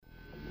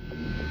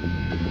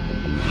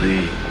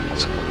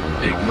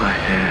take my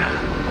hand.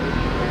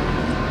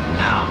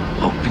 Now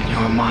open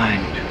your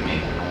mind to me.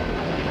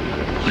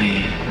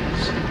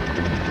 Please.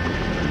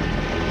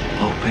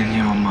 Open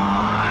your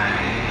mind.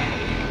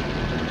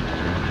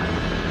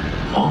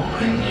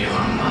 Open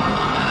your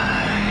mind.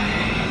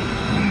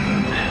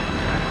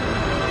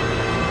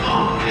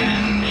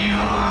 Open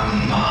your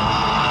mind.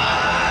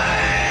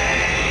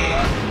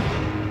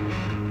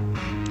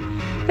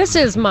 This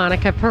is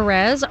Monica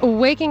Perez,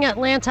 waking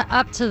Atlanta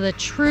up to the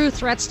true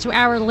threats to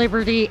our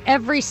liberty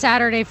every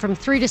Saturday from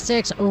 3 to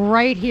 6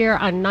 right here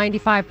on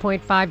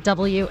 95.5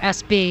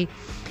 WSB.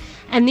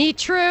 And the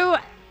true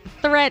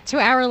threat to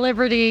our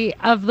liberty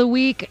of the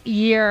week,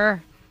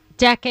 year,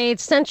 decade,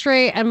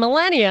 century, and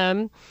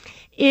millennium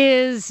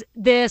is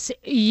this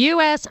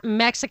U.S.,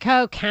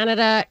 Mexico,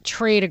 Canada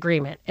trade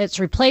agreement. It's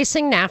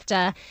replacing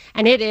NAFTA,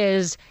 and it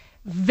is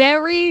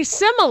very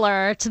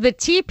similar to the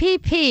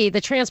TPP,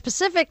 the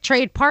Trans-Pacific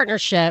Trade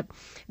Partnership,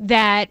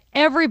 that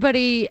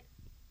everybody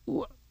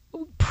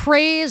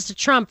praised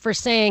Trump for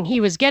saying he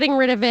was getting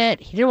rid of it.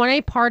 He didn't want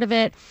any part of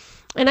it.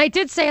 And I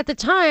did say at the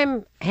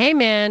time, hey,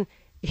 man,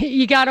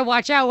 you got to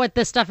watch out what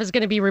this stuff is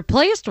going to be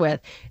replaced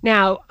with.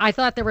 Now, I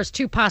thought there was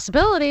two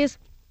possibilities.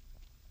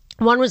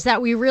 One was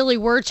that we really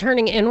were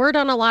turning inward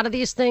on a lot of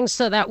these things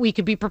so that we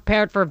could be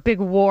prepared for a big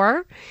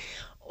war,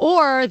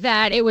 or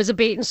that it was a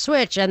bait and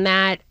switch, and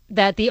that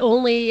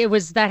it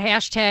was that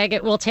hashtag,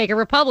 it will take a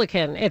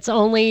Republican. It's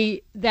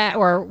only that,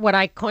 or what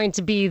I coined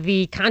to be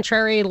the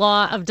contrary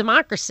law of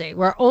democracy,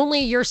 where only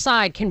your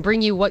side can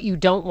bring you what you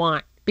don't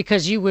want,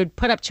 because you would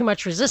put up too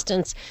much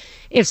resistance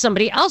if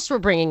somebody else were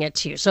bringing it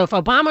to you. So if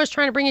Obama was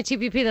trying to bring a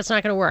TPP, that's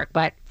not going to work.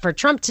 But for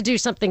Trump to do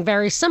something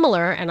very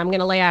similar, and I'm going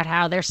to lay out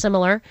how they're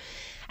similar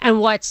and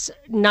what's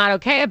not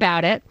okay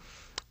about it,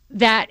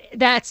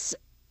 that's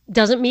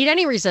doesn't meet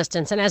any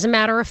resistance. And as a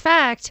matter of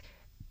fact,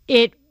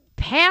 it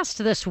passed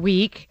this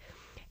week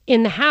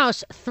in the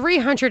House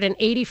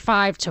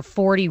 385 to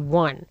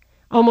 41.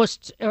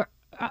 Almost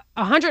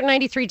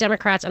 193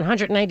 Democrats and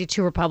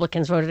 192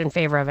 Republicans voted in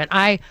favor of it.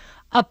 I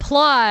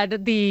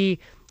applaud the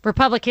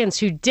Republicans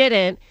who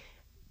didn't.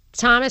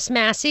 Thomas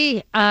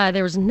Massey,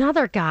 there was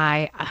another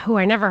guy who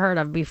I never heard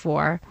of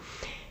before,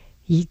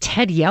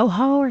 Ted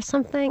Yoho or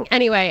something.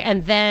 Anyway,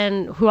 and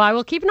then who I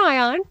will keep an eye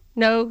on.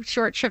 No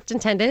short shrift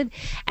intended.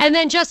 And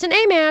then Justin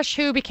Amash,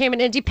 who became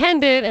an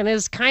independent and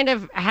is kind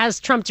of has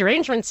Trump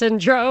derangement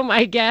syndrome,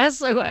 I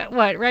guess,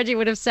 what Reggie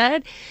would have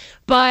said.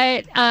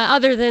 But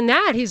other than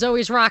that, he's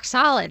always rock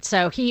solid.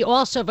 So he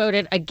also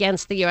voted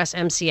against the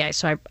USMCA.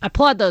 So I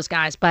applaud those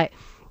guys. But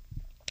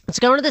it's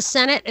going to the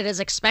Senate. It is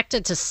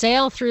expected to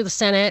sail through the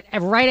Senate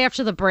right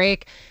after the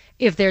break.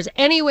 If there's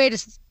any way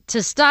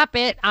to stop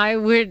it, I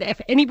would,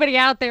 if anybody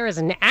out there is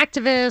an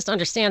activist,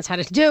 understands how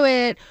to do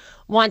it,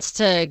 wants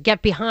to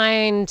get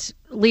behind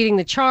leading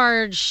the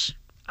charge,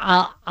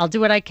 I'll do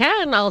what I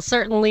can. I'll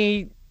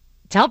certainly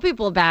tell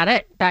people about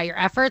it, about your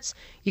efforts.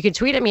 You can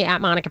tweet at me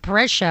at Monica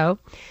Perez Show.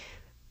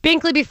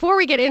 Binkley, before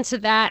we get into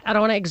that, I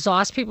don't want to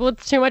exhaust people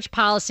with too much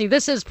policy.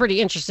 This is pretty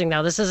interesting,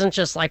 though. This isn't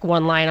just like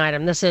one line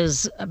item. This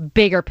is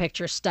bigger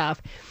picture stuff.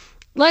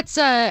 Let's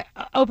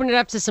open it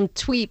up to some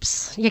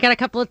tweets. You got a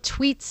couple of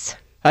tweets?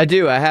 I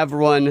do. I have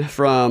one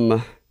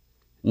from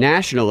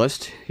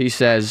Nationalist. He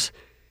says,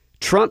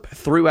 Trump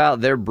threw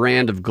out their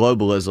brand of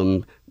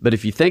globalism, but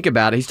if you think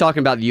about it, he's talking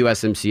about the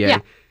USMCA. Yeah.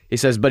 He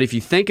says, but if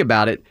you think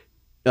about it,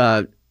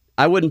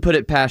 I wouldn't put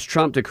it past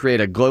Trump to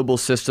create a global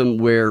system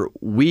where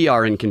we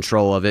are in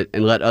control of it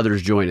and let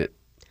others join it.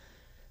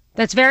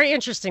 That's very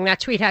interesting.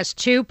 That tweet has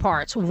two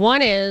parts.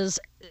 One is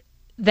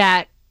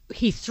that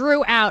he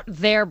threw out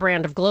their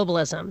brand of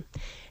globalism.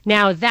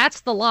 Now, that's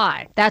the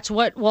lie. That's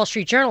what Wall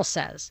Street Journal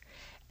says.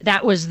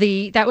 That was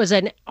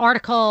an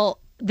article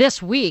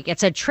this week. It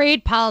said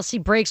trade policy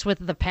breaks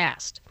with the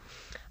past.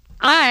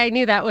 I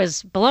knew that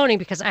was baloney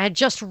because I had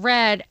just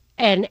read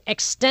an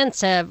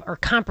extensive or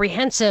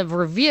comprehensive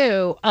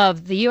review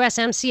of the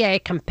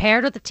USMCA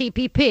compared with the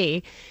TPP.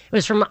 It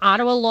was from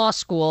Ottawa Law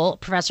School,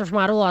 professor from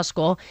Ottawa Law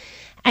School.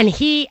 And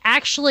he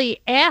actually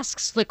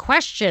asks the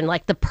question,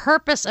 like the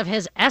purpose of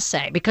his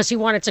essay, because he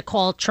wanted to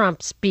call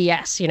Trump's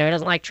BS. You know, he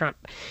doesn't like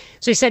Trump.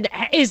 So he said,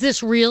 is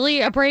this really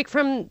a break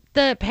from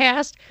the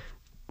past?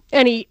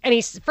 And he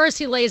first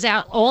he lays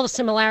out all the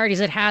similarities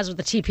it has with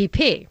the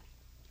TPP,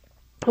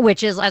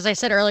 which is, as I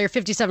said earlier,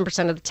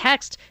 57% of the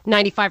text,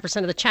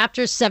 95% of the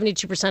chapters,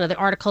 72% of the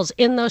articles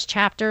in those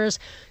chapters,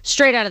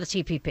 straight out of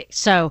the TPP.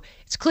 So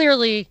it's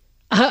clearly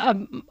a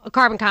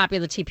carbon copy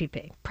of the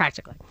TPP,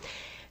 practically.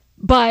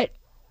 But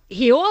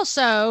he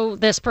also,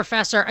 this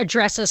professor,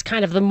 addresses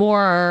kind of the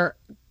more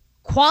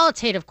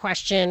qualitative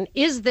question,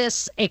 is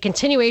this a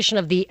continuation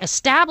of the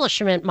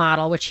establishment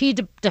model, which he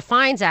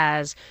defines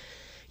as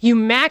you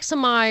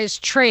maximize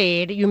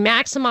trade, you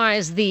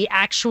maximize the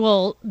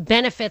actual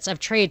benefits of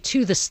trade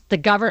to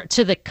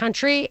the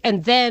country,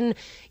 and then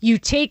you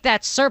take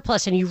that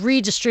surplus and you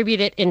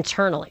redistribute it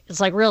internally. It's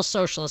like real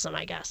socialism,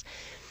 I guess.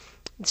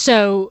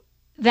 So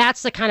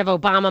that's the kind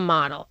of Obama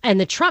model. And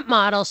the Trump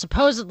model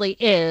supposedly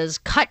is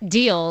cut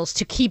deals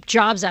to keep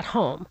jobs at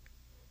home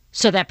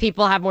so that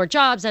people have more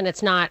jobs and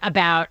it's not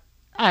about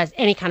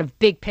any kind of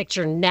big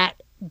picture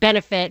net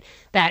benefit,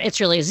 that it's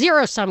really a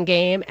zero-sum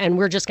game and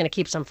we're just going to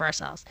keep some for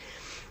ourselves.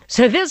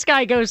 So this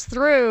guy goes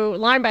through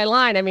line by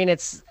line. I mean,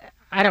 it's,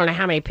 I don't know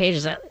how many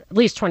pages, at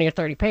least 20 or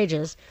 30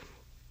 pages,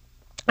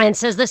 and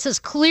says this is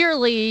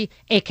clearly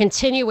a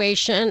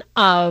continuation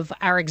of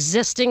our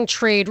existing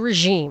trade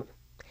regime.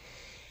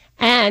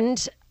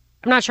 And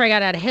I'm not sure I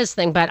got out of his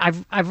thing, but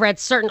I've read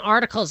certain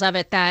articles of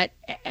it that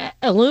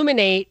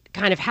illuminate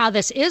kind of how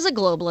this is a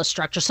globalist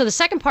structure. So the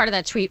second part of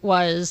that tweet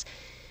was,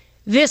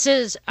 this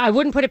is, I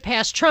wouldn't put it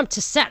past Trump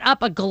to set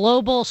up a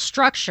global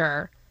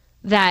structure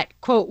that,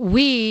 quote,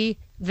 we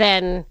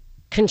then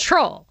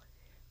control.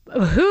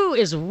 Who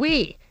is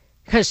we?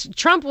 Because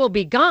Trump will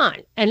be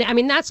gone. And I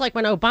mean, that's like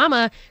when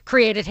Obama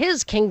created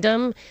his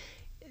kingdom.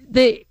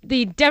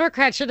 The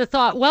Democrats should have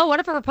thought, well, what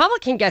if a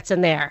Republican gets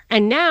in there?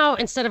 And now,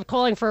 instead of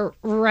calling for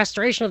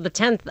restoration of the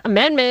 10th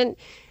Amendment,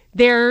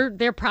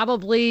 they're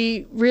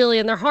probably really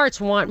in their hearts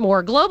want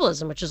more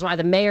globalism, which is why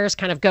the mayors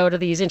kind of go to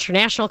these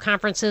international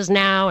conferences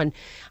now. And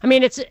I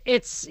mean,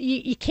 it's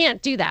you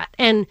can't do that.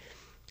 And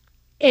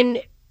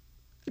in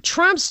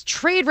Trump's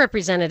trade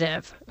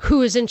representative,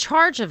 who is in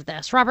charge of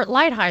this, Robert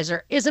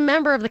Lighthizer, is a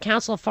member of the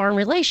Council of Foreign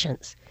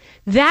Relations.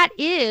 That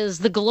is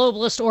the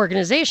globalist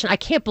organization. I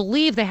can't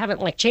believe they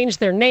haven't changed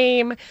their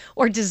name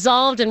or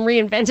dissolved and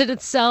reinvented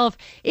itself.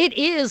 It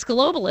is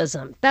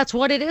globalism. That's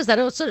what it is.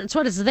 That's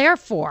what it's there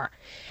for.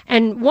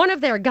 And one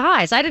of their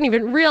guys, I didn't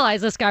even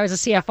realize this guy was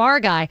a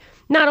CFR guy.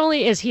 Not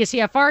only is he a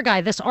CFR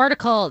guy, this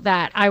article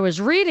that I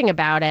was reading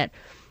about it,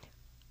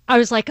 I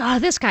was like, oh,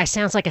 this guy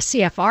sounds like a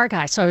CFR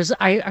guy. So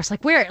I was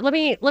like, where? Let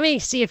me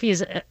see if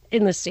he's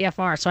in the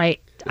CFR. So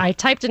I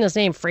typed in his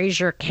name,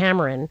 Fraser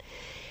Cameron.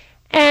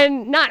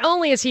 And not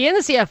only is he in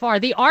the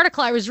CFR, the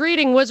article I was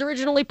reading was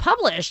originally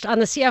published on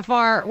the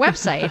CFR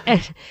website.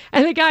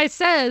 and the guy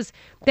says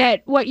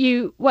that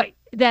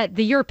that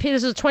the European,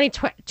 this is a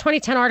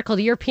 2010 article,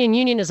 the European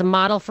Union is a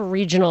model for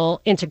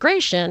regional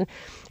integration.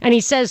 And he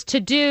says to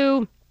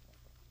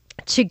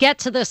get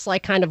to this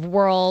kind of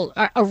world,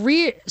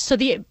 so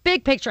the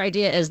big picture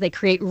idea is they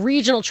create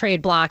regional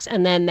trade blocks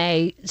and then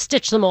they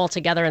stitch them all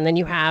together, and then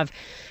you have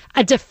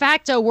a de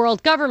facto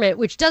world government,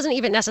 which doesn't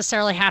even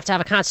necessarily have to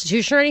have a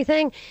constitution or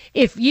anything.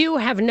 If you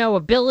have no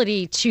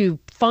ability to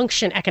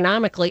function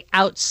economically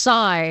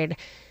outside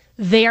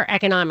their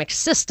economic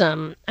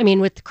system, I mean,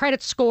 with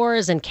credit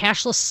scores and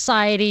cashless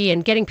society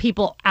and getting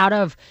people out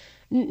of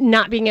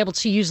not being able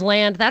to use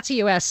land, that's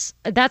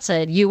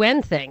a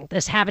UN thing.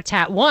 This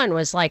Habitat 1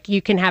 was like,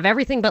 you can have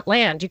everything but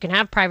land. You can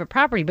have private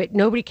property, but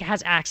nobody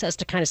has access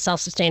to kind of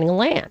self-sustaining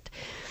land.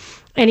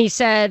 And he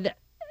said,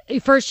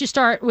 first you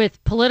start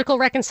with political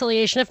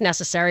reconciliation if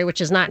necessary,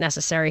 which is not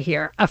necessary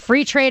here. A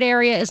free trade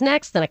area is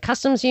next, then a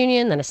customs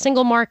union, then a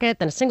single market,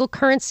 then a single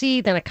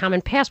currency, then a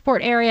common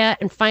passport area,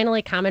 and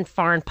finally common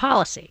foreign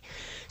policy.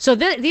 So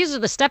these are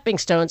the stepping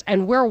stones,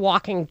 and we're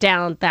walking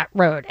down that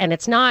road. And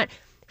it's not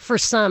for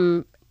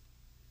some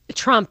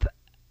Trump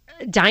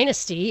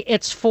dynasty.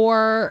 It's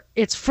for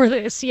the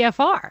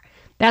CFR.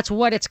 That's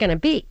what it's going to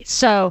be.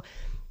 So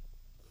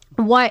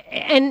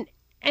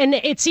and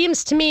it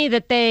seems to me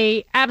that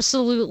they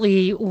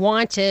absolutely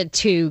wanted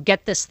to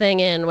get this thing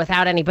in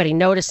without anybody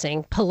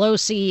noticing.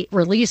 Pelosi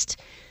released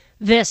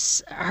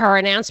her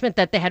announcement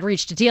that they had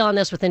reached a deal on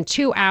this within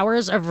 2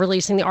 hours of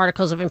releasing the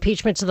articles of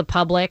impeachment to the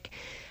public.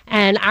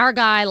 And our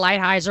guy,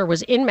 Lighthizer,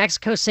 was in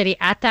Mexico City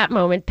at that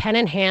moment, pen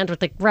in hand, with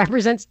the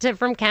representative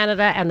from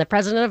Canada and the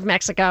president of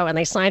Mexico, and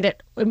they signed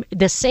it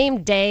the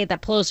same day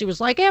that Pelosi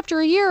was like, after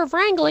a year of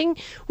wrangling,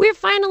 we've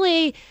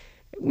finally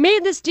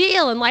made this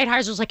deal. And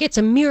Lighthizer was like, it's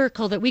a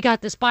miracle that we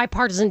got this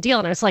bipartisan deal.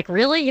 And I was like,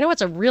 really? You know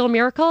what's a real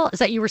miracle? Is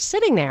that you were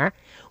sitting there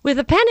with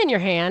a pen in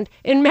your hand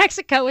in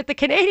Mexico with the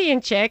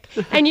Canadian chick,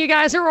 and you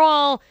guys are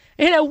all,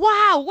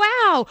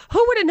 wow,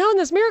 who would have known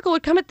this miracle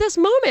would come at this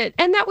moment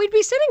and that we'd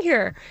be sitting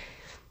here?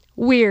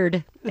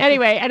 Weird.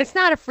 Anyway, and it's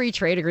not a free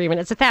trade agreement.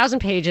 It's 1,000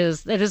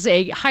 pages. It is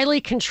a highly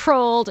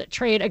controlled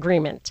trade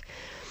agreement.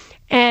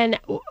 And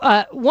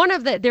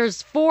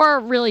there's 4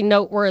 really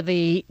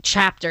noteworthy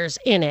chapters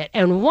in it.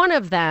 And one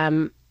of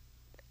them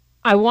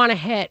I want to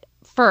hit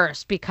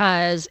first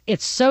because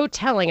it's so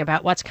telling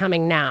about what's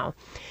coming now.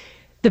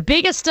 The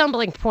biggest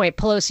stumbling point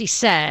Pelosi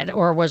said,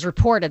 or was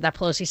reported that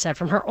Pelosi said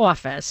from her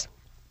office,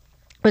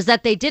 was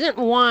that they didn't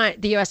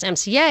want the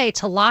USMCA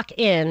to lock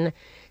in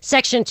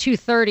Section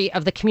 230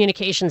 of the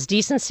Communications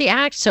Decency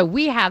Act. So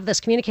we have this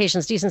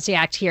Communications Decency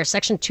Act here.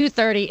 Section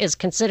 230 is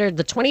considered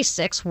the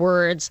 26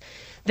 words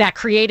that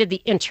created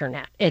the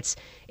internet. It's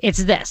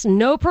this: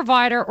 no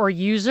provider or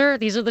user,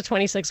 these are the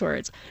 26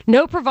 words,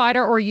 no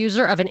provider or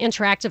user of an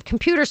interactive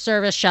computer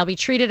service shall be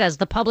treated as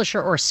the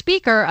publisher or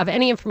speaker of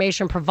any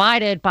information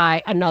provided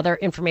by another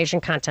information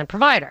content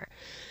provider.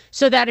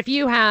 So that if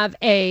you have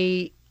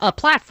a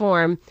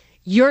platform,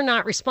 you're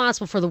not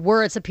responsible for the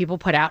words that people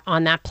put out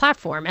on that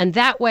platform. And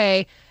that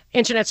way,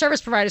 internet service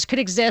providers could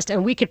exist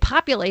and we could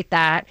populate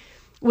that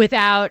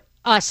without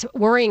us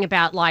worrying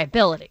about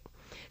liability.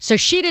 So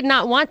she did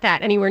not want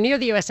that anywhere near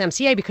the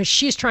USMCA because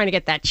she's trying to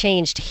get that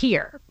changed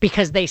here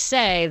because they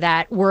say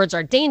that words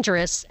are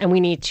dangerous and we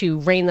need to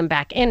rein them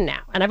back in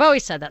now. And I've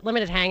always said that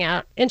limited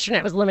hangout,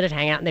 internet was limited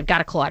hangout, and they've got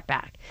to claw it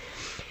back.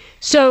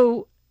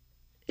 So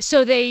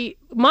they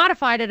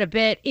modified it a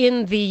bit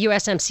in the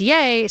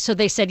USMCA. So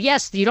they said,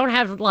 yes, you don't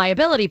have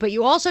liability, but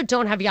you also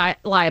don't have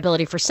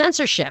liability for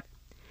censorship.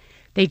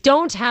 They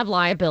don't have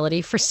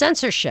liability for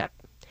censorship.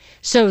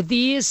 So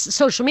these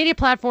social media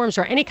platforms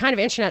or any kind of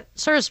internet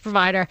service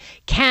provider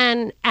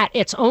can, at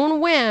its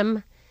own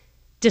whim,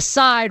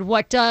 decide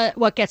what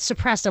gets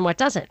suppressed and what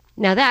doesn't.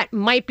 Now, that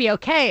might be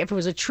okay if it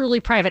was a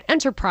truly private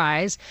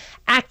enterprise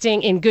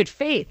acting in good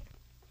faith.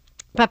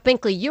 But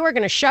Binkley, you are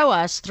going to show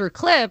us through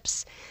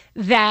clips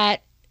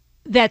that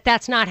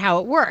that's not how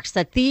it works,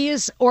 that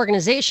these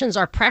organizations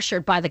are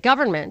pressured by the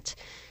government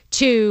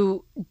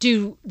to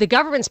do the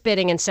government's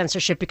bidding in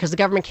censorship because the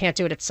government can't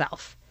do it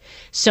itself.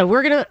 So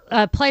we're going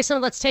to play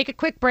some. Let's take a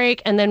quick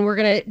break, and then we're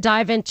going to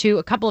dive into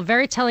a couple of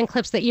very telling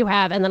clips that you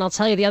have, and then I'll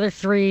tell you the other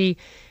 3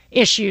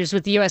 issues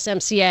with the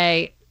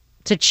USMCA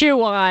to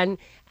chew on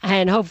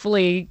and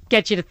hopefully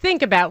get you to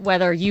think about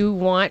whether you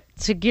want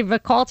to give a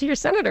call to your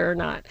senator or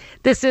not.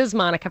 This is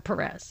Monica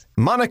Perez.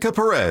 Monica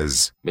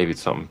Perez. Maybe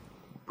it's something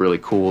really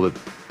cool that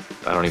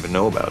I don't even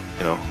know about,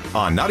 you know.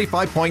 On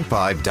 95.5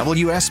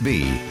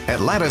 WSB,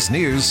 Atlantis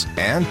News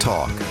and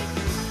Talk.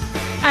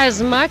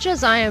 As much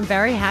as I am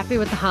very happy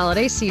with the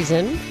holiday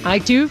season, I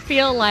do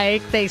feel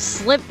like they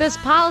slipped this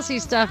policy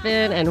stuff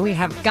in and we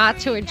have got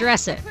to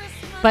address it.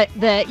 But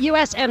the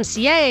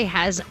USMCA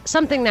has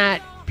something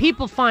that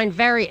people find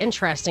very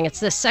interesting. It's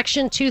this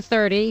Section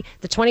 230,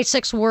 the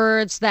 26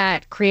 words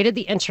that created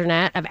the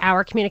Internet of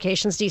our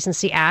Communications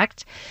Decency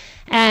Act.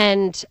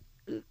 And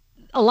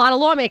a lot of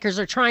lawmakers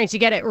are trying to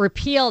get it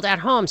repealed at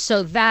home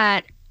so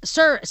that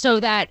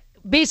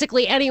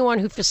basically anyone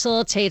who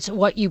facilitates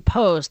what you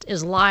post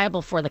is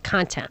liable for the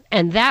content.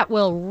 And that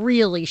will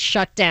really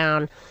shut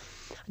down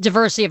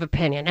diversity of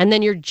opinion. And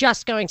then you're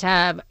just going to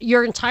have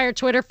your entire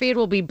Twitter feed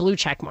will be blue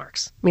check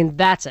marks. I mean,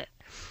 that's it.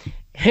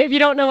 If you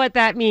don't know what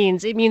that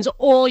means, it means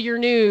all your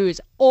news,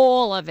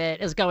 all of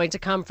it is going to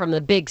come from the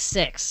big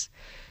 6.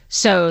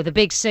 So the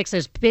big 6,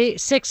 there's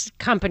 6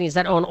 companies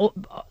that own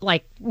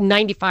like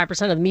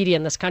 95% of the media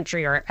in this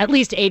country, or at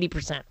least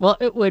 80%. Well,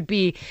 it would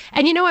be.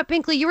 And you know what,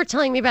 Binkley, you were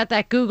telling me about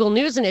that Google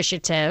News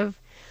initiative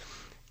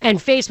and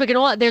Facebook and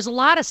all. There's a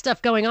lot of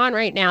stuff going on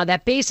right now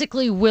that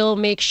basically will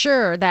make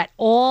sure that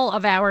all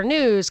of our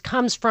news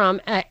comes from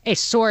a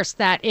source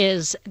that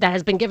has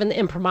been given the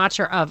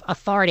imprimatur of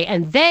authority,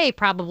 and they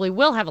probably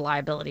will have a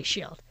liability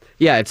shield.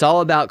 Yeah, it's all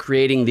about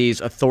creating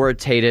these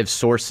authoritative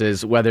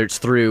sources, whether it's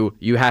through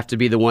you have to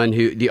be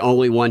the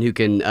only one who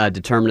can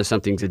determine if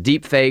something's a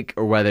deep fake,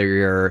 or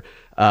whether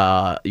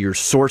your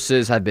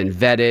sources have been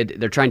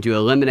vetted. They're trying to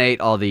eliminate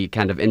all the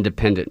kind of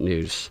independent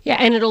news. Yeah,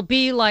 and it'll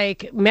be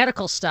like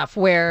medical stuff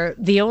where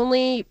the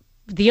only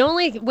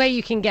way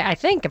you can get, I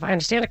think, if I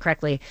understand it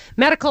correctly,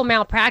 medical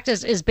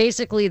malpractice is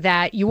basically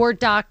that your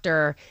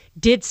doctor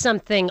did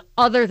something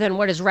other than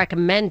what is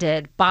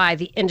recommended by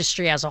the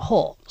industry as a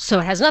whole. So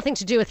it has nothing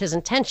to do with his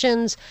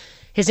intentions,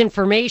 his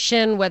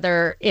information,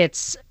 whether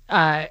it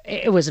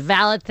was a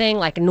valid thing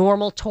like a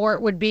normal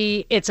tort would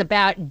be. It's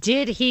about,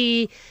 did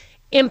he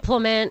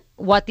implement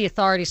what the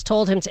authorities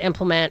told him to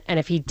implement? And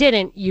if he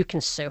didn't, you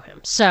can sue him.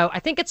 So I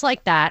think it's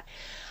like that.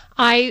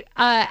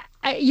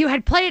 You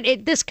had played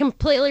it. This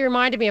completely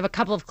reminded me of a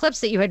couple of clips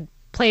that you had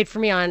played for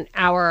me on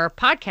our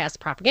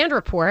podcast, Propaganda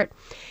Report.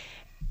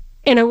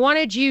 And I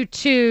wanted you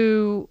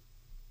to,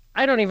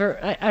 I don't even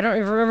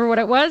remember what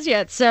it was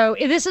yet. So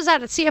this is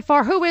at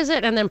CFR. Who is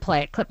it? And then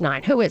play it. Clip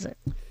 9. Who is it?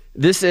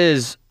 This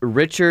is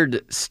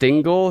Richard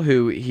Stengel,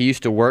 who he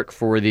used to work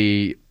for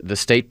the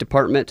State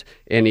Department,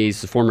 and he's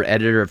the former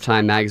editor of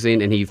Time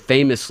magazine, and he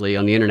famously,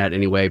 on the internet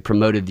anyway,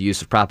 promoted the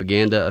use of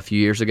propaganda a few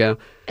years ago.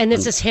 And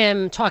this is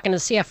him talking to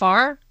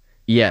CFR?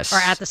 Yes. Or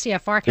at the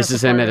CFR? This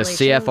is him at a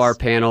CFR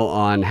panel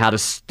on how to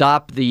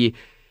stop the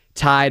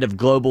tide of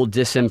global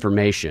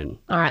disinformation.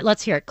 All right,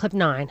 let's hear it. Clip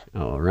 9.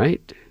 All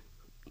right.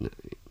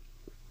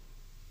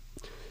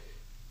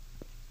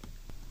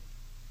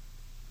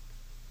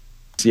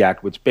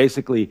 Act, which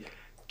basically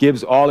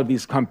gives all of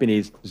these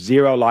companies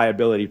zero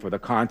liability for the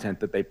content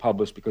that they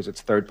publish because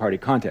it's third-party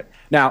content.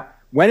 Now,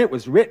 when it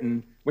was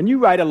written, when you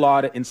write a law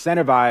to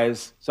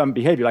incentivize some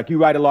behavior, like you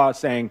write a law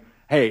saying,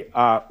 hey,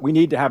 we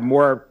need to have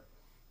more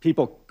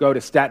people go to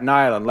Staten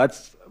Island. I'm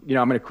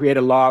going to create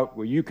a law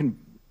where you can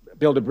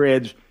build a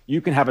bridge,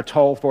 you can have a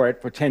toll for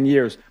it for 10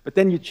 years, but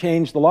then you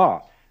change the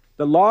law.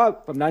 The law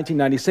from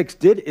 1996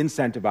 did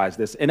incentivize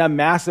this in a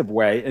massive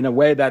way, in a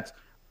way that's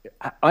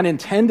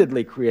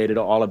unintendedly created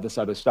all of this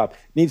other stuff. It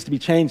needs to be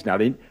changed now.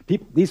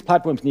 These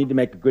platforms need to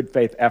make a good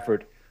faith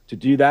effort to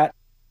do that.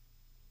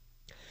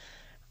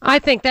 I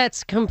think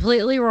that's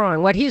completely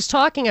wrong. What he's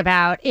talking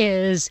about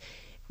is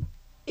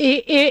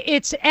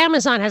it's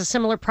Amazon has a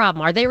similar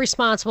problem. Are they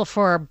responsible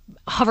for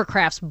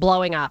hovercrafts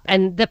blowing up?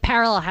 And the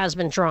parallel has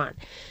been drawn.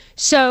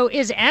 So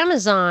is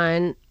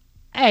Amazon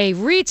a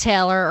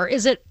retailer or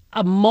is it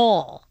a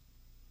mall?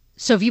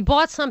 So if you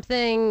bought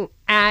something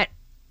at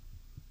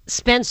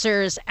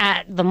Spencer's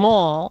at the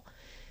mall,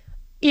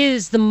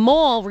 is the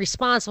mall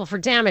responsible for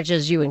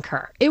damages you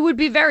incur? It would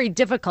be very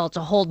difficult to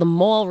hold the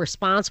mall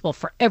responsible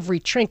for every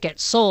trinket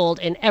sold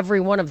in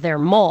every one of their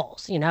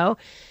malls, you know?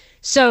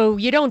 So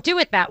you don't do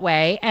it that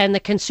way, and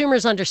the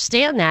consumers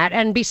understand that.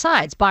 And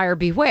besides, buyer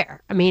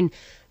beware. I mean,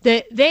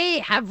 they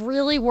have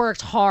really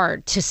worked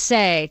hard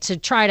to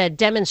try to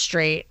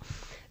demonstrate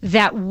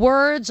that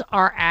words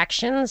are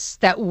actions,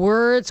 that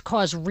words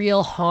cause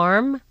real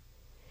harm,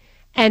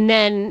 and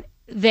then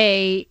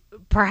they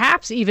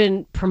perhaps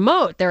even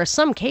promote. There are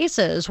some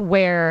cases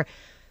where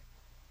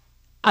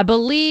I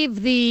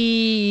believe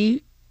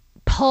the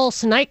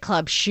Pulse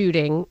nightclub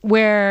shooting,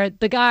 where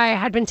the guy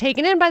had been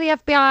taken in by the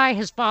FBI,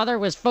 his father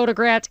was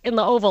photographed in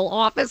the Oval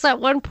Office at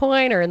one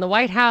point or in the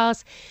White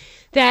House,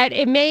 that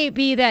it may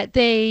be that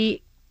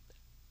they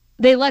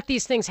let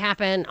these things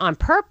happen on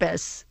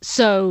purpose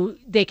so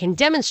they can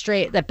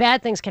demonstrate that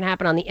bad things can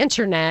happen on the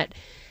internet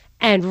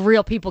and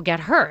real people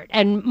get hurt.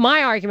 And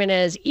my argument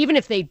is, even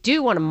if they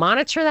do want to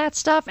monitor that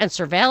stuff and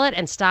surveil it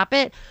and stop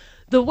it,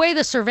 the way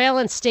the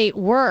surveillance state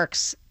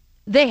works,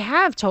 they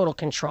have total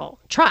control.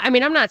 I'm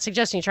not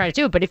suggesting you try to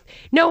do it, but if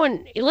no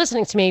one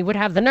listening to me would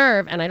have the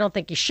nerve, and I don't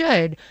think you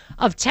should,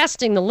 of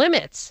testing the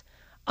limits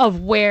of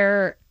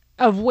where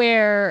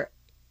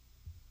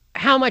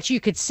how much you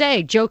could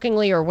say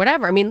jokingly or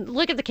whatever. I mean,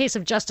 look at the case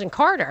of Justin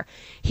Carter.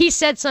 He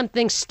said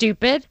something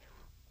stupid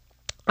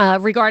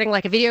regarding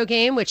like a video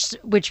game, which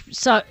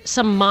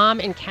some mom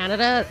in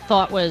Canada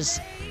thought was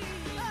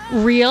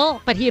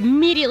real, but he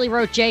immediately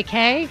wrote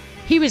JK.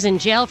 He was in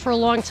jail for a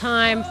long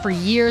time. For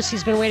years,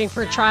 he's been waiting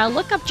for a trial.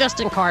 Look up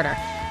Justin Carter.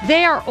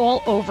 They are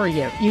all over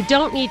you. You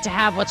don't need to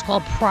have what's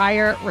called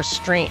prior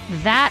restraint.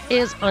 That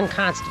is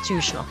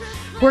unconstitutional.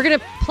 We're going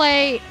to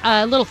play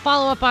a little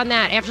follow-up on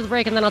that after the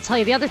break, and then I'll tell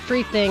you the other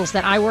three things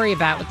that I worry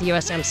about with the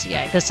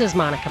USMCA. This is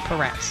Monica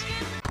Perez.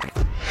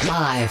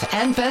 Live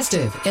and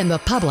festive in the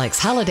Publix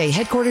Holiday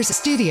Headquarters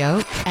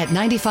studio at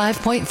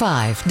 95.5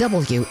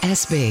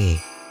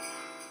 WSB.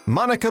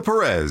 Monica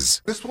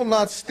Perez This will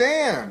not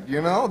stand,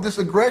 This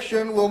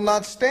aggression will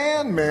not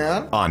stand,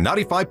 man. on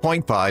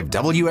 95.5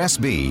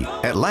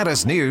 WSB,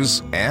 Atlanta's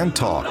News and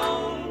Talk.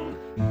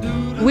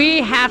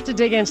 We have to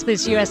dig into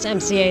this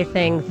USMCA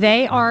thing.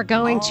 They are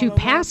going to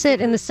pass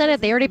it in the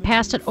Senate. They already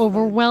passed it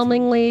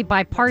overwhelmingly,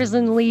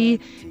 bipartisanly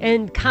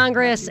in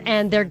Congress,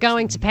 and they're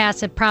going to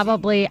pass it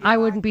probably. I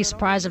wouldn't be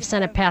surprised if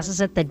Senate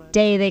passes it the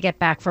day they get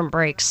back from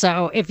break.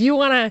 So if you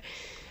want to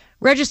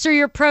register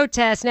your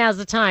protest, now's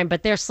the time.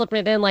 But they're slipping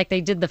it in like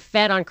they did the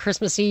Fed on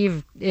Christmas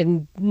Eve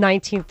in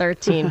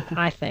 1913,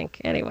 I think.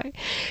 Anyway,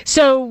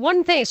 so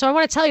one thing. So I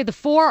want to tell you the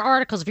 4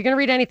 articles. If you're going to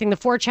read anything, the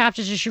 4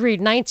 chapters you should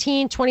read: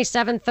 19,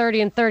 27,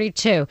 30, and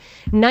 32.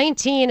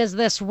 19 is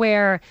this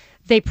where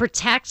they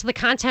protect the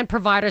content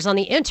providers on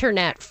the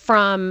internet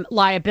from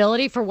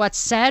liability for what's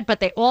said,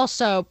 but they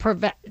also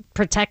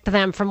protect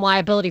them from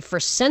liability for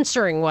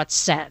censoring what's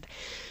said.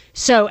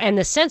 So, and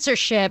the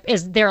censorship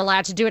is they're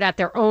allowed to do it at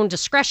their own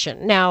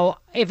discretion. Now,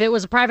 if it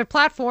was a private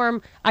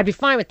platform, I'd be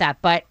fine with that.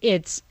 But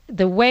it's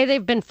the way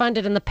they've been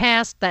funded in the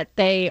past that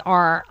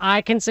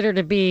I consider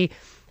to be,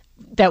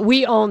 that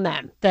we own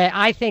them. That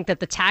I think that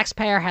the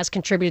taxpayer has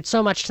contributed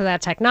so much to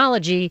that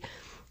technology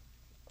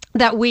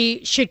that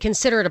we should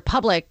consider it a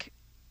public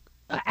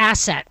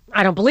asset.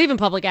 I don't believe in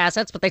public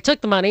assets, but they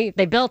took the money,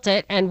 they built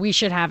it, and we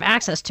should have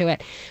access to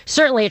it.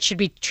 Certainly, it should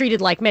be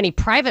treated like many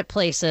private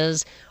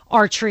places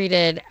are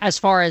treated, as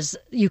far as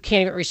you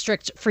can't even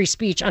restrict free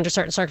speech under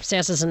certain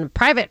circumstances in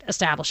private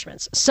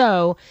establishments.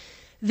 So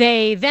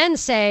they then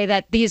say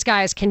that these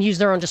guys can use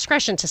their own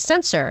discretion to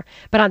censor,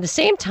 but on the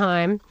same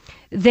time,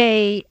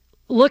 they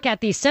look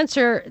at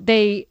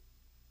they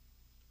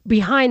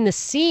behind the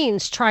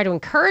scenes try to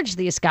encourage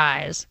these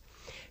guys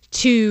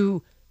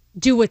to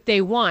do what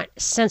they want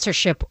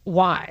censorship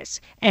wise.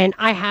 And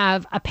I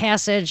have a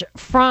passage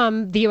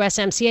from the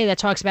USMCA that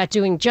talks about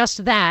doing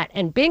just that.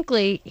 And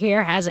Binkley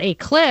here has a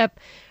clip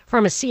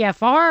from a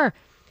CFR.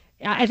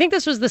 I think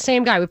this was the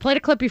same guy. We played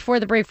a clip before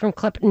the break from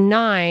clip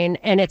 9.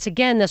 And it's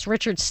again, this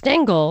Richard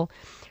Stengel,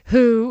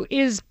 who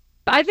is,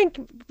 I think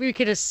we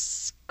could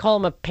call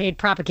him a paid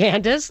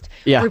propagandist,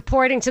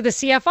 reporting to the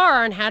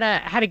CFR on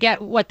how to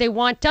get what they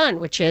want done,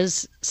 which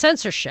is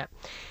censorship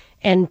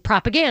and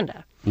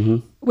propaganda.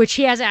 Mm-hmm. Which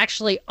he has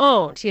actually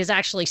owned. He has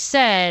actually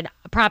said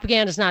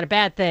propaganda is not a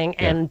bad thing,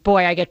 and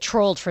boy, I get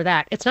trolled for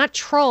that. It's not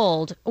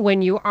trolled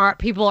when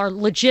people are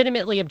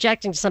legitimately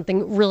objecting to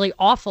something really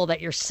awful that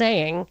you're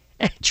saying.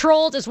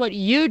 Trolled is what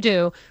you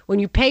do when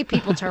you pay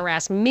people to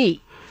harass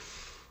me.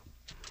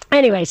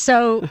 Anyway,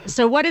 so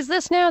what is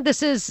this now?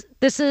 This is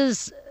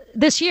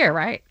this year,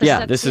 right?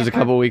 This is a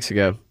couple weeks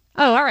ago.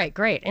 Oh, all right,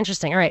 great,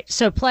 interesting. All right,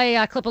 so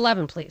play clip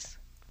 11, please.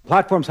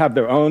 Platforms have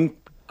their own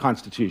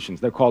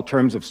constitutions. They're called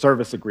terms of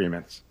service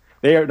agreements.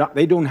 They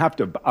don't have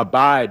to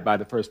abide by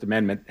the First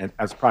Amendment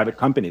as private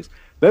companies.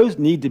 Those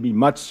need to be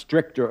much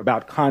stricter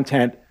about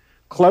content,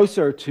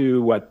 closer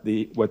to what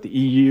the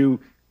EU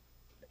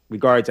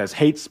regards as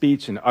hate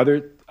speech and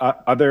other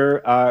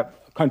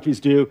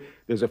countries do.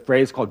 There's a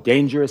phrase called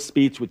dangerous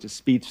speech, which is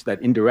speech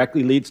that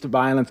indirectly leads to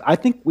violence. I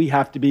think we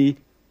have to be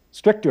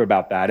stricter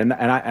about that, and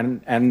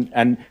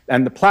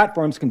the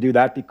platforms can do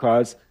that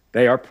because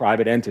they are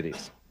private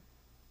entities.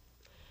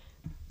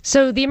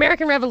 So the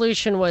American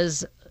Revolution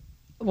was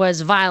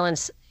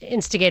violence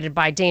instigated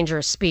by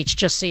dangerous speech,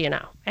 just so you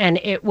know, and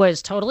it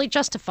was totally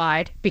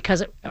justified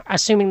because,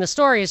 assuming the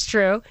story is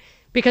true,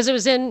 because it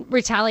was in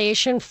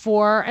retaliation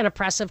for an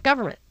oppressive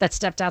government that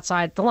stepped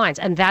outside the lines.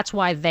 And that's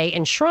why they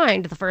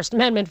enshrined the First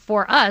Amendment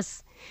for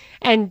us.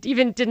 And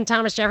even didn't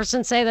Thomas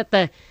Jefferson say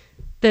that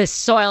the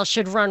soil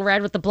should run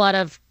red with the blood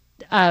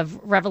of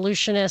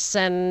revolutionists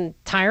and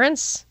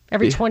tyrants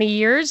every 20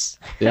 years?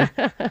 Yeah.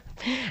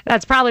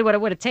 That's probably what it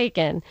would have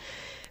taken.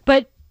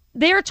 But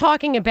they're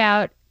talking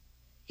about,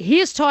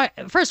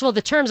 first of all,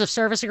 the terms of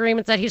service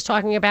agreements that he's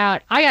talking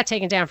about, I got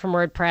taken down from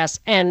WordPress,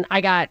 and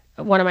I got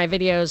one of my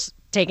videos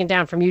taken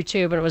down from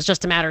YouTube, and it was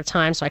just a matter of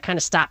time, so I kind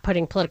of stopped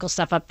putting political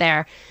stuff up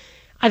there.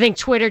 I think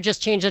Twitter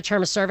just changed the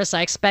term of service.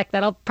 I expect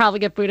that I'll probably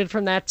get booted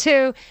from that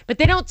too. But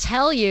they don't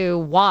tell you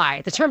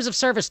why. The terms of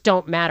service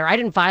don't matter. I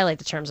didn't violate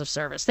the terms of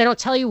service. They don't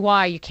tell you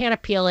why. You can't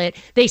appeal it.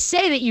 They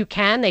say that you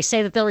can. They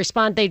say that they'll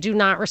respond. They do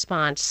not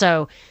respond.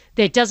 So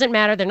it doesn't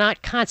matter. They're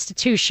not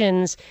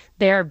constitutions.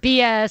 They're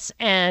BS.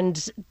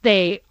 And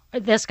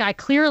this guy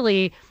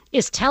clearly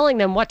is telling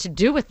them what to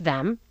do with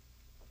them.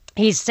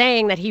 He's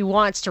saying that he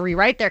wants to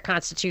rewrite their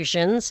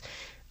constitutions.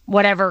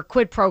 Whatever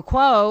quid pro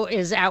quo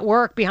is at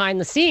work behind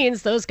the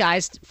scenes, those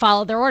guys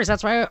follow their orders.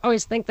 That's why I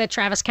always think that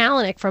Travis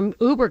Kalanick from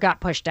Uber got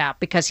pushed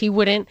out, because he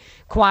wouldn't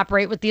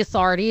cooperate with the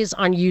authorities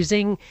on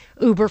using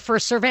Uber for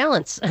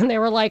surveillance. And they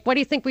were like, what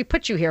do you think we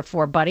put you here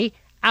for, buddy?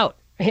 Out.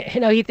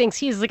 He thinks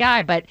he's the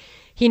guy, but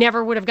he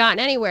never would have gotten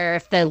anywhere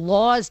if the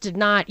laws did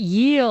not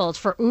yield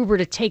for Uber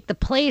to take the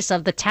place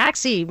of the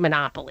taxi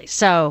monopoly.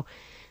 So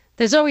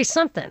there's always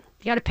something.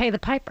 You got to pay the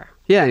piper.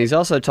 Yeah, and he's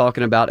also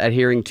talking about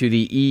adhering to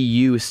the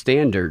EU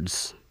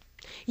standards.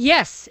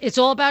 Yes, it's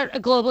all about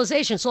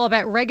globalization. It's all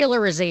about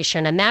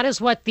regularization, and that is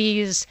what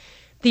these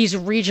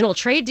regional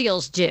trade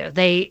deals do.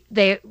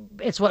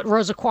 It's what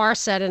Rosa Quar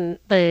said in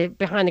the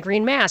Behind the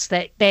Green Mask,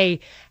 that they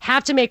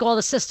have to make all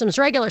the systems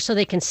regular so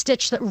they can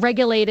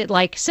regulate it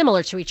like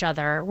similar to each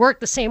other,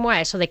 work the same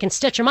way, so they can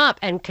stitch them up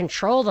and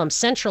control them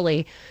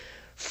centrally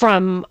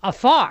from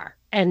afar.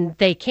 And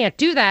they can't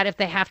do that if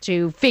they have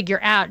to figure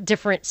out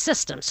different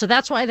systems. So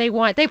that's why they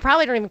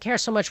probably don't even care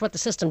so much what the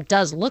system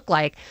does look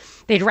like.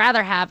 They'd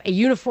rather have a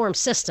uniform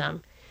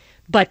system,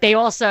 but they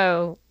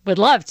also would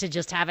love to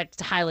just have it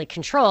highly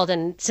controlled.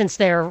 And since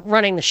they're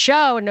running the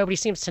show and nobody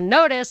seems to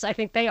notice, I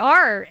think they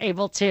are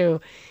able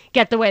to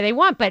get the way they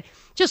want. But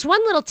just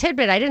one little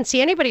tidbit I didn't see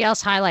anybody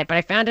else highlight, but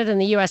I found it in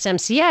the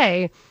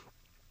USMCA.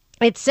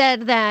 It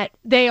said that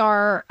they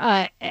are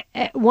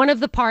one of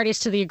the parties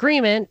to the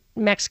agreement,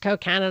 Mexico,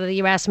 Canada, the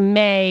U.S.,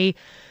 may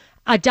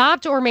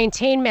adopt or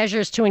maintain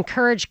measures to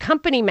encourage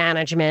company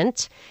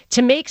management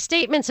to make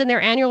statements in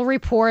their annual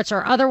reports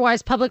or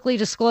otherwise publicly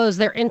disclose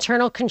their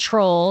internal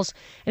controls.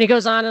 And he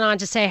goes on and on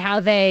to say how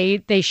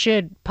they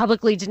should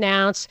publicly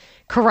denounce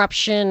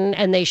corruption,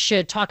 and they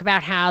should talk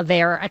about how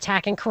they're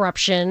attacking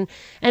corruption.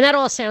 And that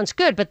all sounds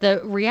good. But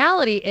the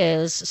reality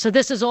is, so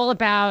this is all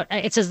about,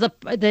 it says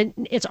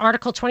it's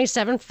Article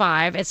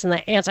 27.5. It's in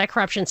the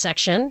anti-corruption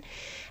section.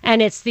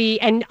 And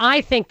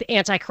I think the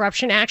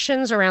anti-corruption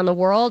actions around the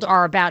world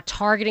are about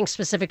targeting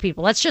specific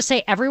people. Let's just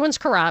say everyone's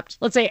corrupt.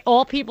 Let's say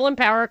all people in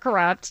power are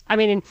corrupt. I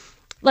mean,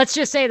 let's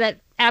just say that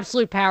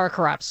absolute power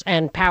corrupts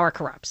and power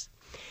corrupts.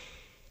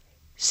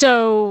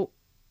 So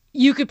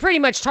you could pretty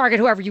much target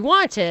whoever you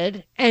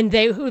wanted, and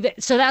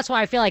so that's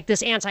why I feel like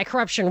this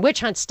anti-corruption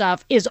witch hunt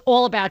stuff is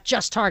all about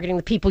just targeting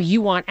the people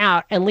you want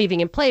out and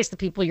leaving in place the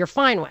people you're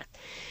fine with.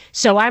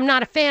 So I'm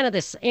not a fan of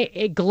this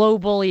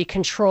globally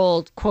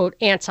controlled, quote,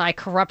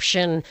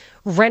 anti-corruption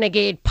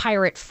renegade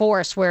pirate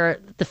force where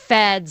the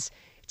feds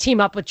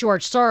team up with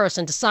George Soros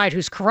and decide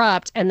who's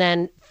corrupt and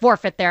then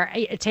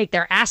take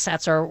their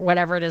assets or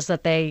whatever it is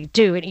that they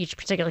do in each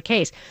particular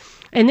case.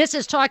 And this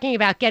is talking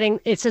about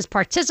it says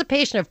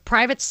participation of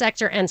private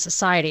sector and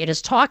society. It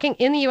is talking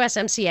in the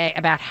USMCA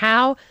about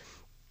how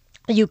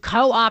you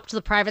co-opt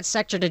the private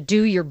sector to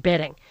do your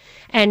bidding.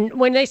 And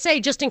when they say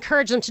just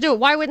encourage them to do it,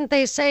 why wouldn't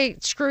they say,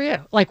 screw you?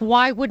 Like,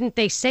 why wouldn't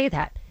they say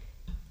that?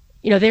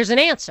 There's an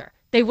answer.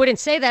 They wouldn't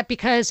say that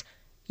because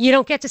you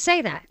don't get to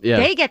say that. Yeah.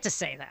 They get to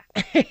say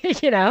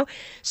that,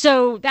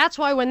 So that's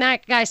why when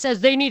that guy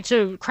says they need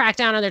to crack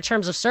down on their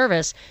terms of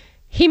service,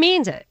 he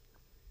means it.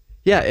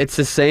 Yeah, it's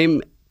the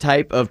same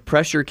type of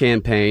pressure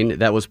campaign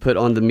that was put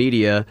on the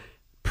media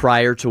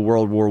prior to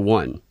World War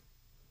I.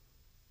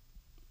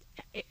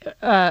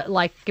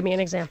 Give me an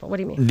example. What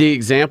do you mean? The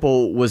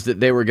example was that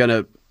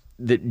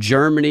that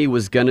Germany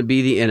was going to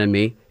be the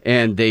enemy,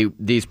 and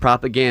these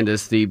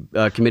propagandists, the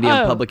Committee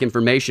on Public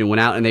Information, went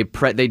out and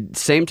they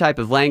same type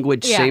of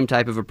language, same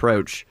type of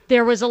approach.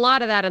 There was a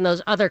lot of that in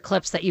those other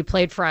clips that you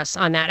played for us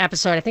on that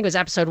episode. I think it was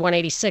episode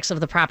 186 of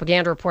the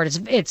Propaganda Report.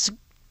 It's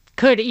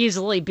could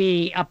easily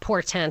be a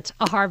portent,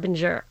 a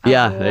harbinger of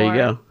war. There you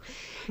go.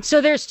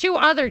 So there's two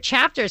other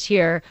chapters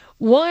here.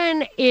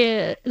 One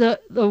is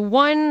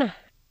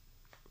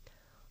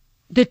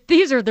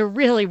these are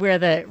really where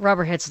the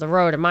rubber hits the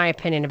road, in my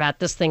opinion, about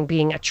this thing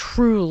being a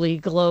truly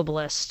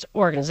globalist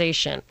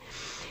organization.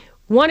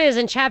 One is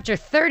in chapter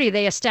 30,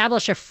 they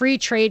establish a free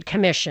trade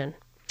commission.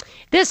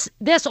 This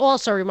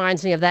also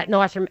reminds me of that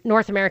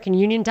North American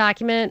Union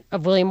document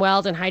of William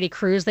Weld and Heidi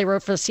Cruz. They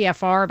wrote for the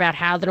CFR about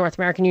how the North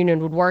American Union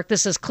would work.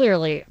 This is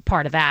clearly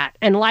part of that.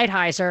 And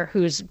Lighthizer,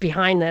 who's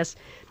behind this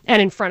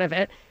and in front of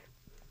it,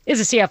 is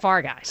a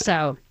CFR guy.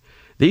 So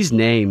these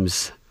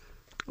names.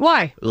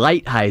 Why?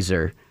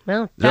 Lighthizer.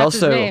 Well, that's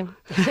his name.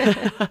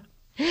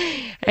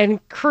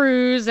 And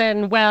Cruz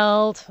and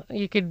Weld,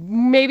 you could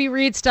maybe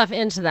read stuff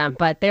into them,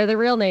 but they're the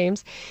real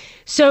names.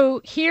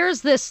 So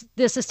here's this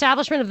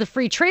establishment of the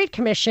Free Trade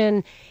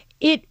Commission.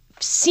 It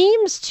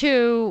seems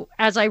to,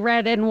 as I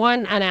read in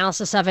one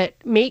analysis of it,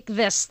 make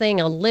this thing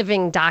a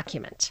living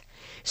document.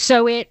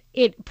 So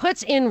it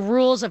puts in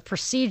rules of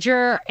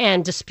procedure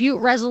and dispute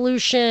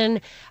resolution,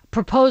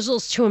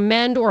 proposals to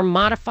amend or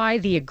modify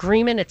the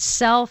agreement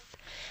itself,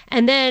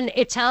 and then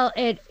it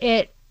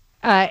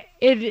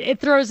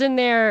throws in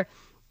there.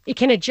 It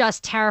can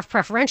adjust tariff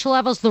preferential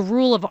levels, the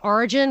rule of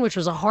origin, which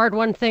was a hard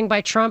one thing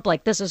by Trump.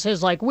 Like, this is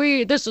his,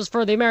 this is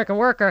for the American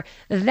worker.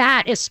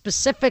 That is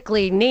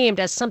specifically named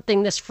as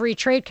something this Free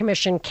Trade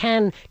Commission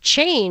can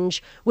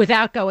change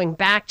without going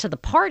back to the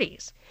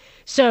parties.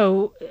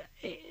 So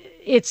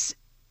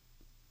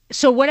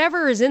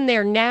whatever is in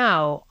there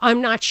now, I'm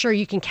not sure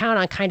you can count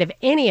on kind of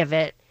any of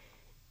it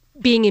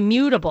being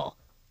immutable.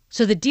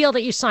 So the deal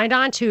that you signed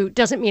on to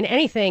doesn't mean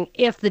anything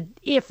if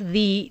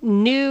the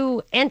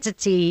new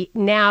entity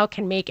now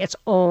can make its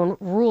own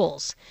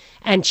rules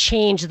and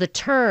change the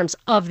terms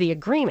of the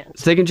agreement.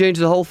 So they can change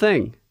the whole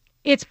thing.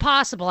 It's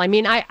possible. I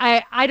mean,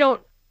 I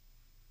don't.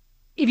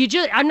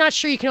 I'm not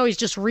sure you can always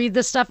just read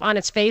this stuff on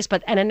its face,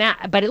 but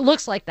it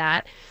looks like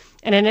that.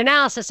 And an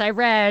analysis I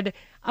read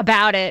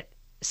about it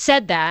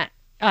said that.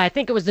 I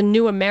think it was the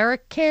New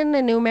American.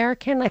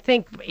 I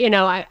think,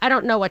 I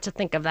don't know what to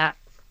think of that.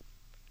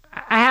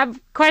 I have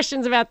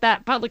questions about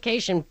that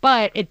publication,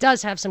 but it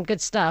does have some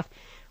good stuff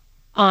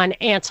on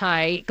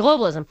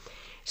anti-globalism.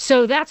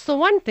 So that's the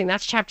one thing.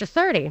 That's chapter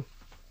 30.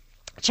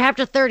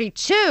 Chapter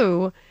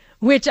 32,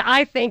 which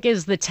I think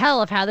is the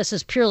tell of how this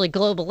is purely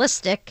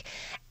globalistic.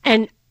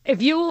 And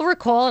if you will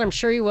recall, and I'm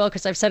sure you will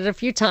because I've said it a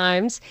few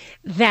times,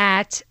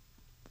 that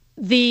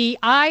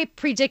I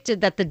predicted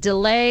that the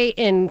delay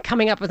in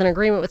coming up with an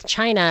agreement with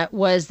China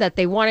was that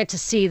they wanted to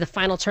see the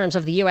final terms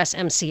of the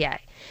USMCA.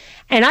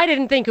 And I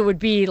didn't think it would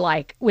be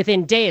like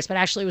within days, but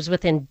actually it was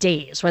within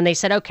days when they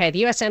said, okay,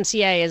 the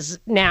USMCA is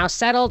now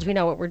settled. We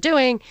know what we're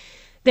doing.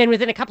 Then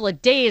within a couple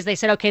of days, they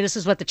said, okay, this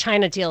is what the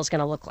China deal is going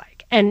to look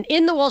like. And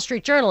in the Wall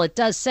Street Journal, it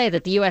does say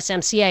that the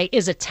USMCA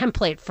is a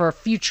template for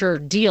future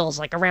deals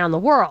like around the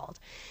world.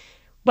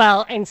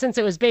 Well, and since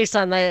it was based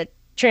on the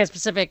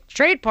Trans-Pacific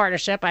Trade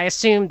Partnership, I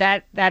assume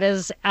that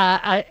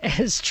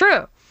is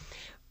true.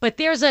 But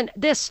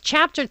this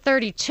chapter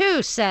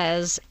 32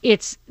 says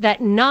it's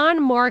that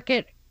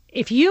non-market.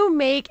 If you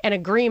make an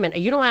agreement, a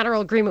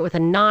unilateral agreement with a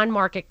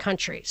non-market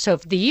country, so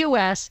if the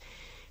U.S.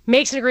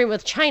 makes an agreement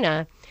with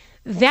China,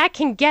 that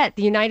can get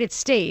the United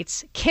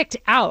States kicked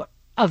out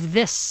of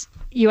this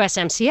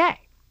USMCA.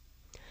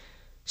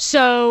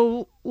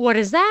 So what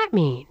does that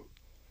mean?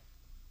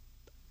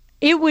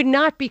 It would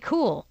not be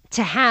cool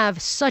to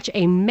have such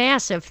a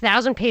massive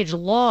 1,000-page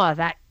law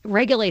that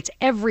regulates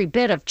every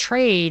bit of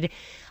trade.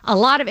 A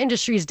lot of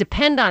industries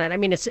depend on it. I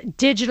mean, it's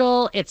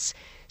digital, it's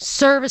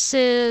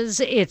services,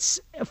 it's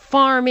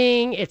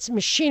farming, it's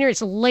machinery,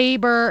 it's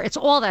labor, it's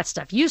all that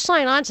stuff. You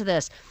sign on to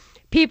this,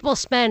 people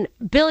spend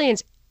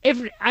billions,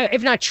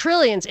 if not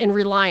trillions, in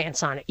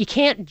reliance on it. You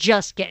can't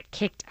just get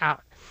kicked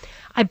out.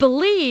 I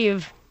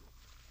believe,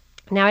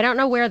 now I don't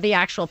know where the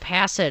actual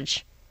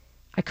passage,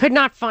 I could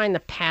not find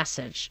the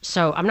passage,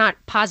 so I'm not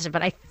positive,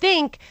 but I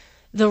think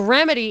the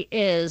remedy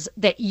is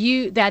that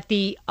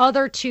the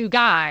other two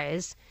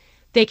guys,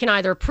 they can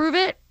either approve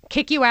it,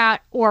 kick you out,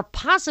 or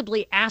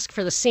possibly ask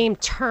for the same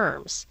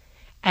terms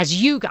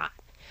as you got.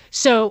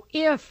 So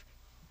if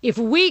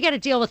we get a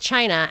deal with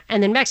China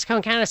and then Mexico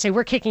and Canada say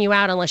we're kicking you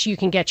out unless you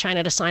can get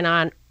China to sign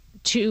on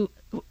to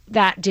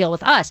that deal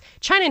with us,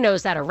 China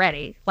knows that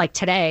already. Like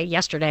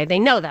yesterday, they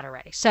know that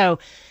already. So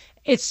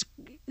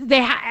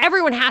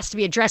everyone has to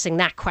be addressing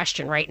that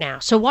question right now.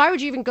 So why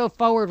would you even go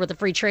forward with a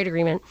free trade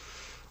agreement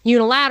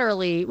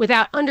unilaterally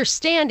without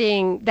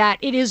understanding that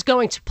it is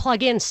going to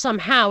plug in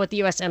somehow with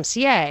the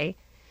USMCA?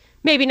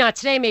 Maybe not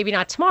today, maybe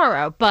not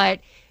tomorrow, but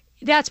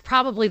that's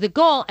probably the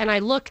goal. And I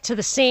look to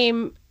the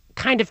same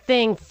kind of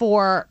thing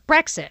for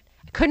Brexit.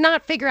 I could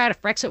not figure out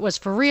if Brexit was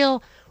for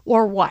real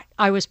or what.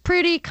 I was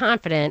pretty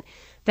confident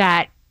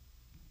that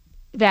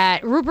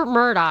Rupert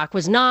Murdoch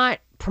was not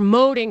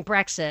promoting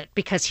Brexit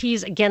because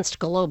he's against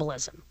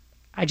globalism.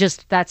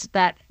 That's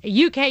that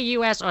UK,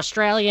 US,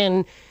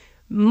 Australian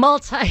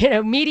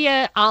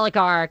media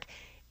oligarch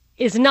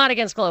is not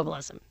against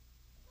globalism.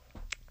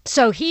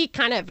 So he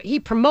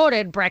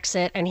promoted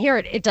Brexit, and here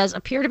it does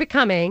appear to be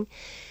coming.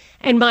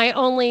 And my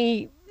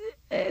only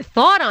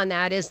thought on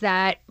that is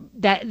that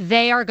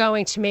they are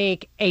going to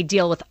make a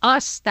deal with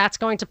us that's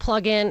going to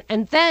plug in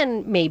and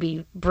then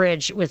maybe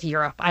bridge with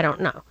Europe. I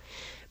don't know.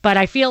 But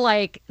I feel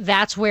like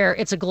that's where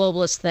it's a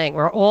globalist thing,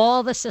 where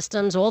all the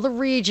systems, all the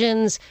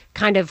regions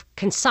kind of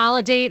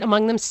consolidate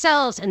among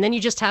themselves. And then you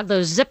just have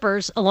those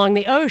zippers along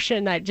the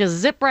ocean that just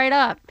zip right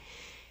up.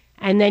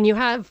 And then you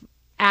have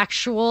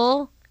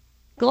actual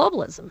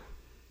globalism.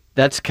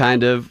 That's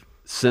kind of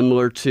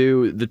similar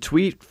to the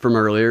tweet from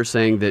earlier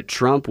saying that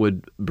Trump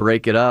would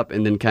break it up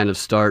and then kind of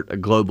start a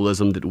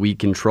globalism that we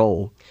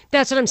control.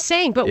 That's what I'm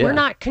saying, but we're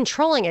not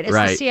controlling it. It's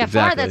right, the CFR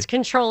exactly. that's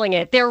controlling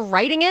it. They're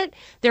writing it,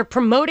 they're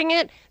promoting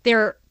it,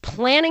 they're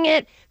planning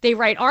it. They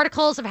write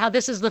articles of how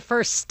this is the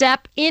first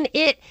step in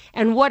it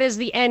and what is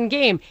the end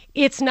game.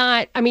 It's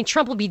not, I mean,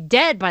 Trump will be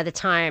dead by the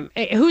time.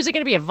 Who's it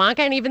going to be,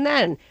 Ivanka? And even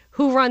then,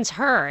 who runs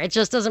her? It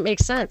just doesn't make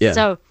sense.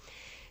 Yeah.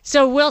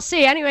 So we'll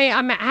see. Anyway,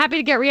 I'm happy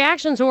to get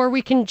reactions, or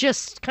we can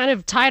just kind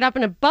of tie it up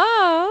in a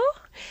bow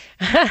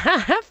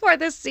for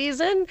this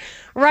season.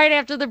 Right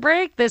after the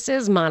break, this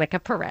is Monica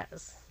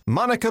Perez.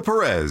 Monica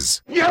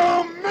Perez. You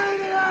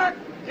maniac!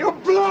 You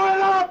blew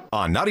it up!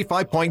 On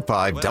 95.5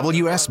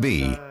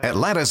 WSB,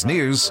 Atlanta's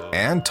News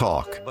and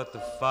Talk. But the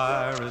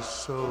fire is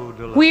so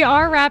delightful. We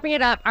are wrapping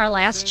it up, our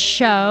last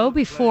show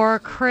before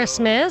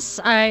Christmas.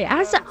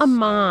 As a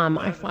mom,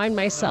 I find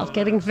myself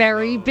getting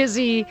very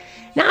busy,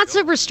 not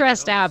super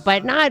stressed out,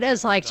 but not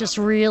as like just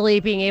really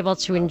being able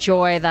to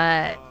enjoy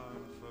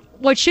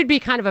what should be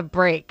kind of a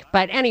break.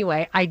 But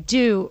anyway, I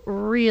do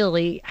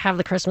really have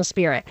the Christmas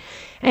spirit.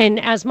 And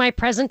as my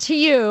present to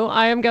you,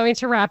 I am going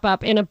to wrap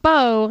up in a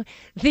bow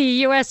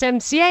the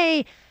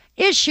USMCA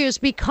issues,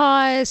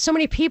 because so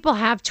many people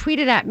have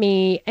tweeted at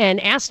me and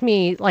asked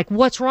me, like,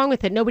 what's wrong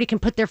with it? Nobody can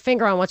put their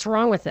finger on what's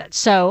wrong with it.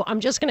 So I'm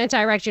just going to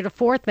direct you to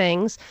 4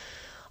 things.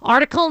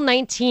 Article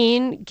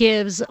 19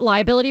 gives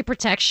liability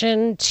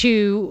protection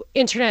to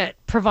internet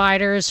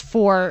providers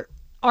for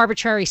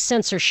arbitrary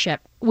censorship,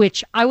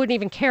 which I wouldn't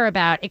even care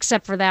about,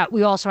 except for that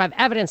we also have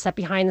evidence that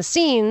behind the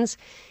scenes,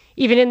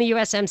 even in the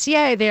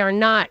USMCA, they are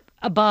not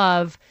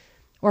above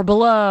or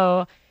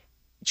below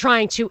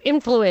trying to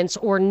influence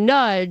or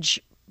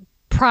nudge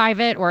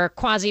private or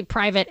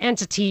quasi-private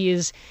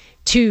entities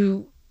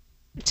to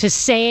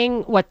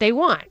saying what they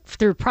want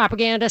through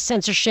propaganda,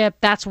 censorship.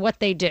 That's what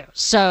they do.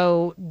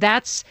 So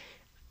that's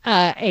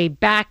a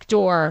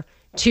backdoor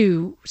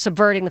to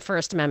subverting the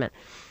First Amendment.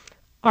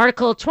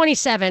 Article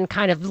 27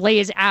 kind of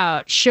lays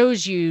out,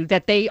 shows you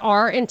that they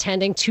are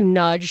intending to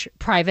nudge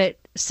private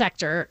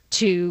sector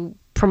to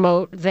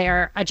promote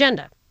their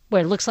agenda.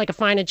 Well, it looks like a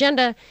fine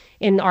agenda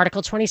in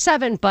Article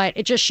 27, but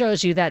it just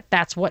shows you that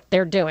that's what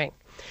they're doing.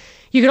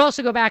 You can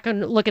also go back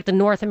and look at the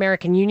North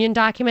American Union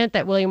document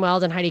that William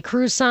Weld and Heidi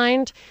Cruz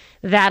signed.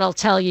 That'll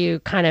tell you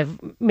kind of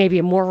maybe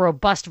a more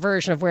robust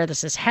version of where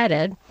this is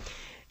headed.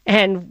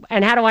 And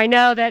how do I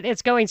know that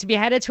it's going to be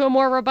headed to a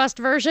more robust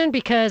version?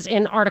 Because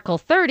in Article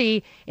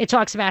 30, it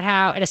talks about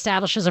how it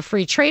establishes a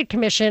free trade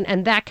commission,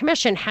 and that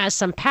commission has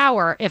some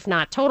power, if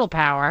not total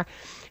power,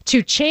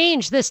 to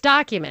change this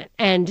document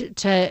and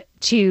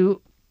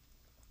to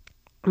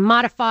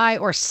modify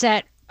or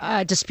set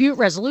dispute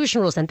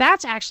resolution rules. And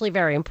that's actually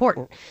very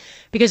important,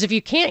 because if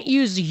you can't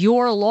use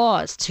your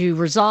laws to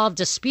resolve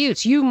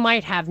disputes, you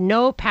might have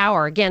no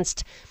power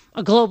against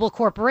a global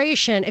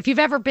corporation. If you've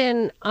ever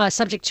been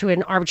subject to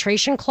an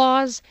arbitration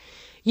clause,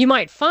 you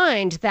might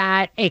find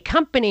that a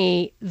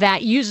company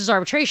that uses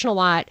arbitration a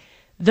lot,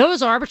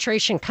 those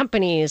arbitration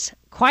companies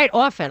quite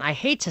often, I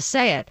hate to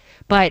say it,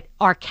 but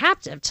are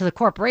captive to the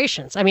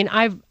corporations. I mean,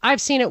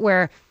 I've seen it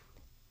where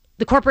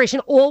the corporation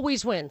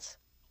always wins,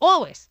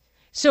 always.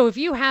 So if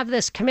you have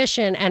this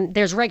commission and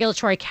there's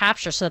regulatory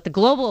capture so that the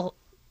global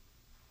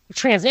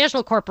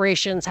transnational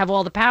corporations have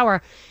all the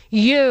power,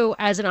 you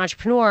as an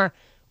entrepreneur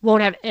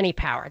won't have any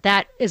power.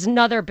 That is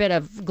another bit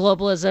of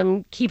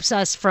globalism, keeps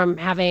us from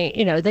having,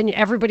 then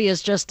everybody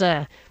is just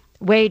a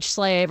wage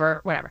slave or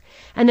whatever.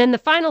 And then the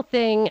final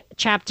thing,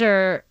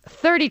 Chapter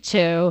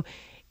 32,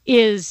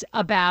 is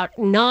about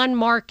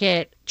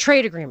non-market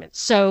trade agreements.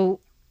 So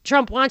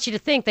Trump wants you to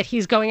think that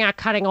he's going out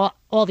cutting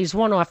all these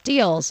one-off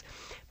deals,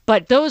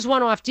 but those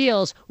one-off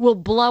deals will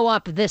blow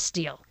up this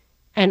deal.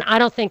 And I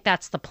don't think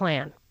that's the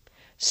plan.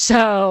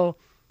 So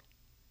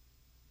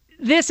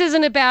this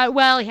isn't about,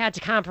 well, he had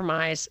to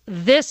compromise.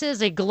 This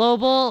is a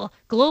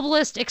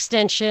globalist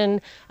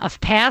extension of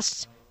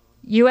past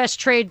U.S.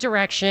 trade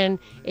direction.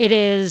 It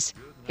is,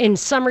 in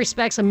some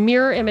respects, a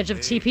mirror image of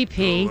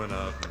TPP.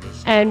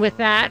 And with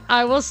that,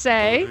 I will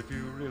say,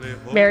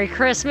 Merry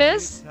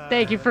Christmas.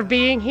 Thank you for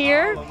being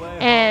here.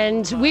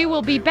 And we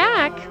will be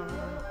back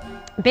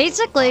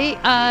basically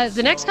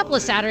the next couple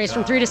of Saturdays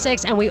from 3 to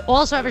 6. And we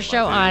also have a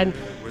show on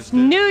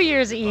New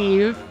Year's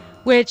Eve,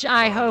 which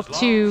I hope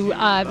to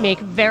make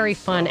very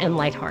fun and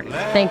lighthearted.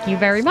 Thank you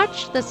very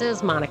much. This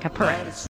is Monica Perez.